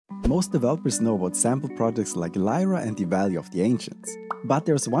Most developers know about sample projects like Lyra and the Valley of the Ancients. But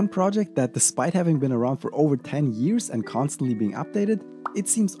there's one project that, despite having been around for over 10 years and constantly being updated, it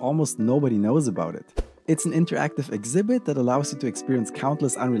seems almost nobody knows about it. It's an interactive exhibit that allows you to experience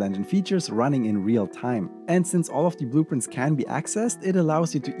countless Unreal Engine features running in real time. And since all of the blueprints can be accessed, it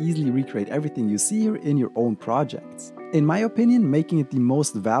allows you to easily recreate everything you see here in your own projects. In my opinion, making it the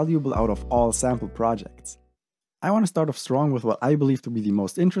most valuable out of all sample projects. I want to start off strong with what I believe to be the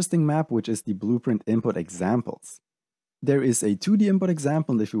most interesting map, which is the blueprint input examples. There is a 2D input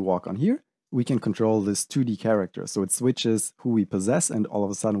example, and if we walk on here, we can control this 2D character. So it switches who we possess, and all of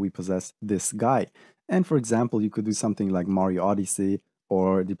a sudden we possess this guy. And for example, you could do something like Mario Odyssey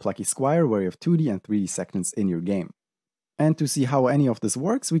or the Plucky Squire, where you have 2D and 3D sections in your game. And to see how any of this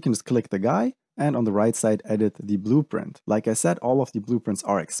works, we can just click the guy, and on the right side, edit the blueprint. Like I said, all of the blueprints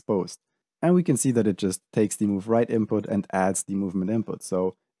are exposed. And we can see that it just takes the move right input and adds the movement input.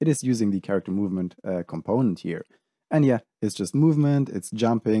 So it is using the character movement component here. And yeah, it's just movement, it's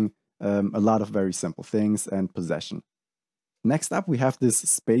jumping, a lot of very simple things, and possession. Next up, we have this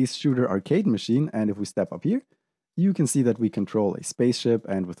space shooter arcade machine. And if we step up here, you can see that we control a spaceship,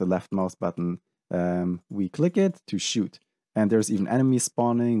 and with the left mouse button, we click it to shoot. And there's even enemies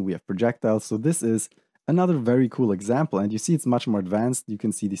spawning, we have projectiles. So this is another very cool example, and you see it's much more advanced. You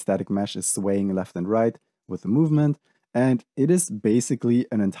can see the static mesh is swaying left and right with the movement, and it is basically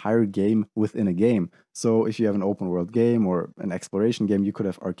an entire game within a game. So if you have an open world game or an exploration game, you could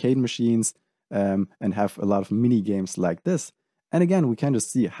have arcade machines and have a lot of mini games like this. And again, we can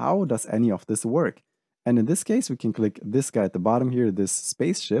just see how does any of this work. And in this case, we can click this guy at the bottom here, this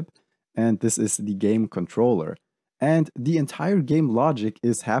spaceship, and this is the game controller. And the entire game logic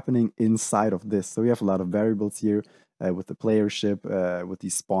is happening inside of this. So we have a lot of variables here with the player ship, with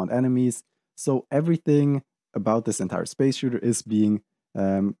these spawned enemies. So everything about this entire space shooter is being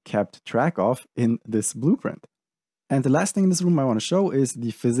kept track of in this blueprint. And the last thing in this room I want to show is the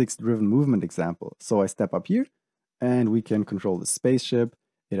physics-driven movement example. So I step up here, and we can control the spaceship.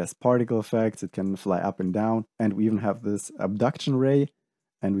 It has particle effects, it can fly up and down, and we even have this abduction ray,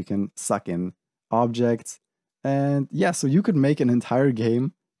 and we can suck in objects. And yeah, so you could make an entire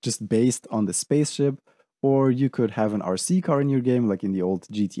game just based on the spaceship, or you could have an RC car in your game, like in the old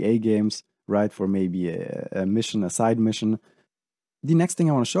GTA games, right, for maybe a mission, a side mission. The next thing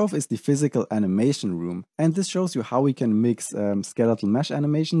I want to show off is the physical animation room, and this shows you how we can mix skeletal mesh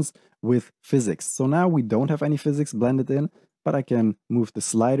animations with physics. So now we don't have any physics blended in, but I can move the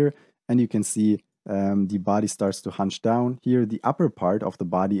slider, and you can see the body starts to hunch down. Here, the upper part of the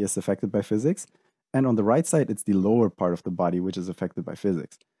body is affected by physics. And on the right side, it's the lower part of the body, which is affected by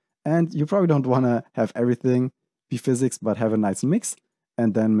physics. And you probably don't want to have everything be physics, but have a nice mix.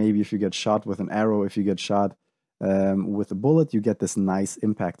 And then maybe if you get shot with an arrow, if you get shot with a bullet, you get this nice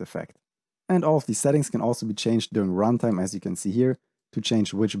impact effect. And all of these settings can also be changed during runtime, as you can see here, to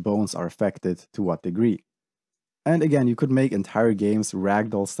change which bones are affected to what degree. And again, you could make entire games,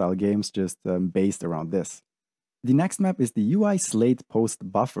 ragdoll style games, just based around this. The next map is the UI slate post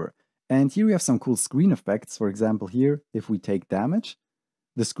buffer. And here we have some cool screen effects. For example, here, if we take damage,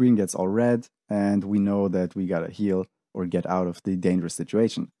 the screen gets all red, and we know that we gotta heal or get out of the dangerous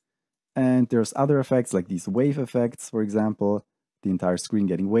situation. And there's other effects like these wave effects, for example, the entire screen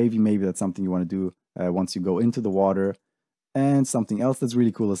getting wavy. Maybe that's something you want to do once you go into the water. And something else that's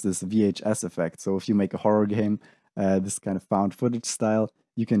really cool is this VHS effect. So if you make a horror game, this kind of found footage style,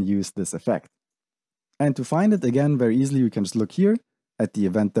 you can use this effect. And to find it, again, very easily, we can just look here at the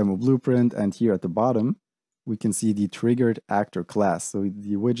event demo blueprint, and here at the bottom, we can see the triggered actor class. So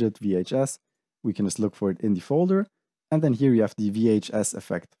the widget VHS, we can just look for it in the folder, and then here you have the VHS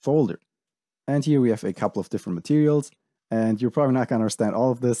effect folder. And here we have a couple of different materials, and you're probably not gonna understand all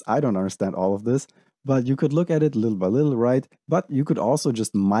of this. I don't understand all of this, but you could look at it little by little, right? But you could also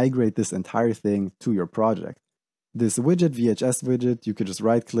just migrate this entire thing to your project. This widget, VHS widget, you could just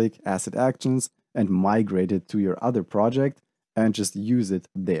right-click, Asset Actions, and migrate it to your other project, and just use it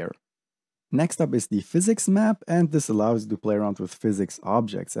there. Next up is the physics map, and this allows you to play around with physics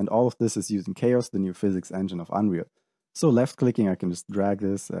objects, and all of this is using Chaos, the new physics engine of Unreal. So left clicking, I can just drag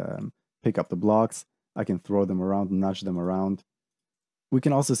this, pick up the blocks, I can throw them around, nudge them around. We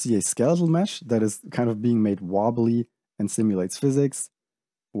can also see a skeletal mesh that is kind of being made wobbly and simulates physics,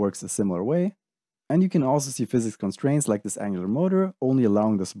 works a similar way. And you can also see physics constraints like this angular motor, only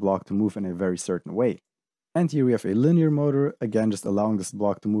allowing this block to move in a very certain way. And here we have a linear motor, again just allowing this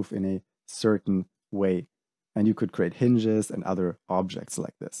block to move in a certain way. And you could create hinges and other objects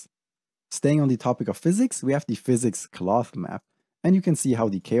like this. Staying on the topic of physics, we have the physics cloth map. And you can see how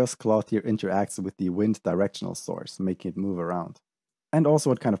the chaos cloth here interacts with the wind directional source, making it move around. and also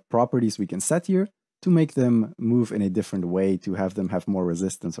what kind of properties we can set here to make them move in a different way, to have them have more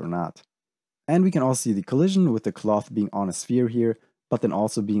resistance or not. And we can also see the collision with the cloth being on a sphere here, but then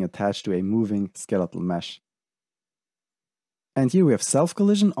also being attached to a moving skeletal mesh. And here we have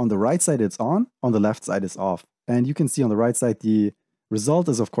self-collision. On the right side it's on the left side it's off. And you can see on the right side the result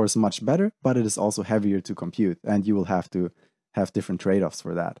is of course much better, but it is also heavier to compute, and you will have to have different trade-offs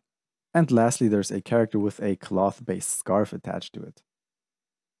for that. And lastly, there's a character with a cloth-based scarf attached to it.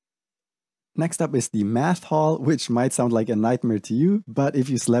 Next up is the math hall, which might sound like a nightmare to you, but if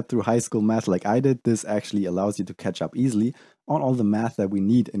you slept through high school math like I did, this actually allows you to catch up easily on all the math that we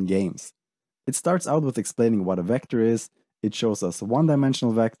need in games. It starts out with explaining what a vector is. It shows us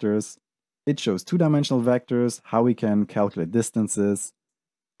one-dimensional vectors, it shows two-dimensional vectors, how we can calculate distances,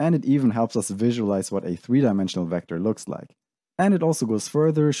 and it even helps us visualize what a three-dimensional vector looks like. And it also goes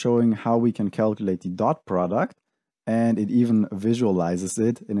further, showing how we can calculate the dot product, and it even visualizes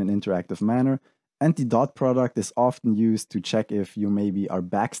it in an interactive manner. And the dot product is often used to check if you maybe are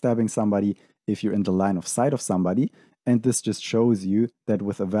backstabbing somebody, if you're in the line of sight of somebody, and this just shows you that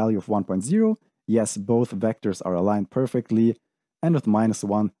with a value of 1.0, yes, both vectors are aligned perfectly, and with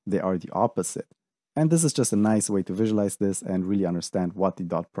 -1, they are the opposite. And this is just a nice way to visualize this and really understand what the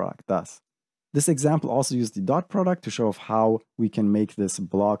dot product does. This example also used the dot product to show off how we can make this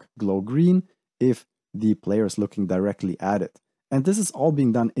block glow green if the player is looking directly at it. And this is all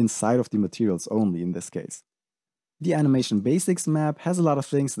being done inside of the materials only in this case. The animation basics map has a lot of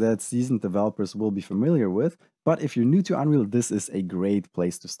things that seasoned developers will be familiar with, but if you're new to Unreal, this is a great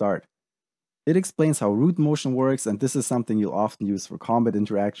place to start. It explains how root motion works, and this is something you'll often use for combat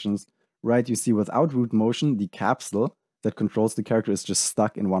interactions, right? You see, without root motion, the capsule that controls the character is just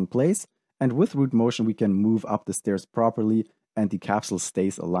stuck in one place, and with root motion we can move up the stairs properly and the capsule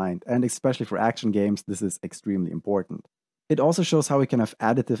stays aligned, and especially for action games this is extremely important. It also shows how we can have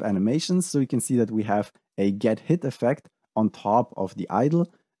additive animations, so you can see that we have a get hit effect on top of the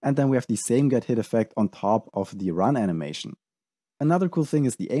idle, and then we have the same get hit effect on top of the run animation. Another cool thing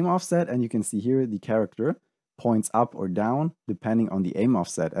is the aim offset, and you can see here the character points up or down depending on the aim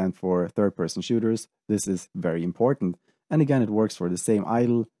offset, and for third-person shooters this is very important. And again, it works for the same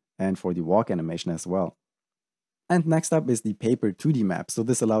idle and for the walk animation as well. And next up is the paper 2D map. So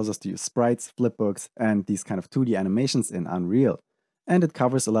this allows us to use sprites, flipbooks, and these kind of 2D animations in Unreal. And it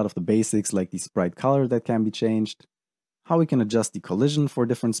covers a lot of the basics like the sprite color that can be changed, how we can adjust the collision for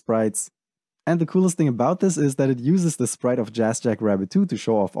different sprites. And the coolest thing about this is that it uses the sprite of Jazz Jackrabbit 2 to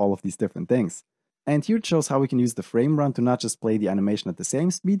show off all of these different things. And here it shows how we can use the frame run to not just play the animation at the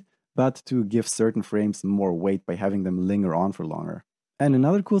same speed, but to give certain frames more weight by having them linger on for longer. And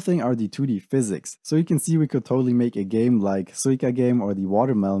another cool thing are the 2D physics. So you can see we could totally make a game like Suika game or the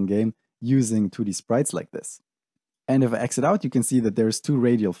Watermelon game using 2D sprites like this. And if I exit out, you can see that there's two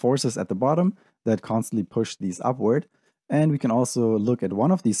radial forces at the bottom that constantly push these upward. And we can also look at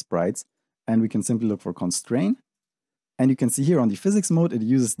one of these sprites and we can simply look for constrain. And you can see here on the physics mode, it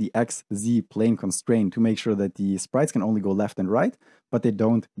uses the XZ plane constraint to make sure that the sprites can only go left and right, but they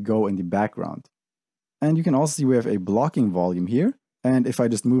don't go in the background. And you can also see we have a blocking volume here. And if I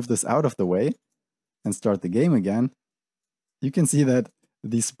just move this out of the way and start the game again, you can see that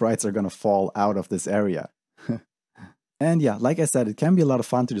these sprites are going to fall out of this area. And yeah, like I said, it can be a lot of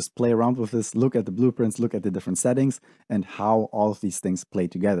fun to just play around with this, look at the blueprints, look at the different settings, and how all of these things play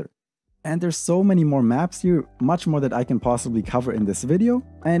together. And there's so many more maps here, much more that I can possibly cover in this video.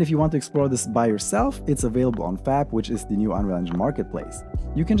 And if you want to explore this by yourself, it's available on Fab, which is the new Unreal Engine marketplace.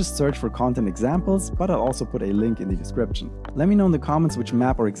 You can just search for content examples, but I'll also put a link in the description. Let me know in the comments which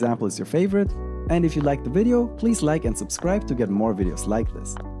map or example is your favorite. And if you liked the video, please like and subscribe to get more videos like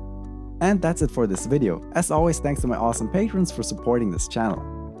this. And that's it for this video. As always, thanks to my awesome patrons for supporting this channel.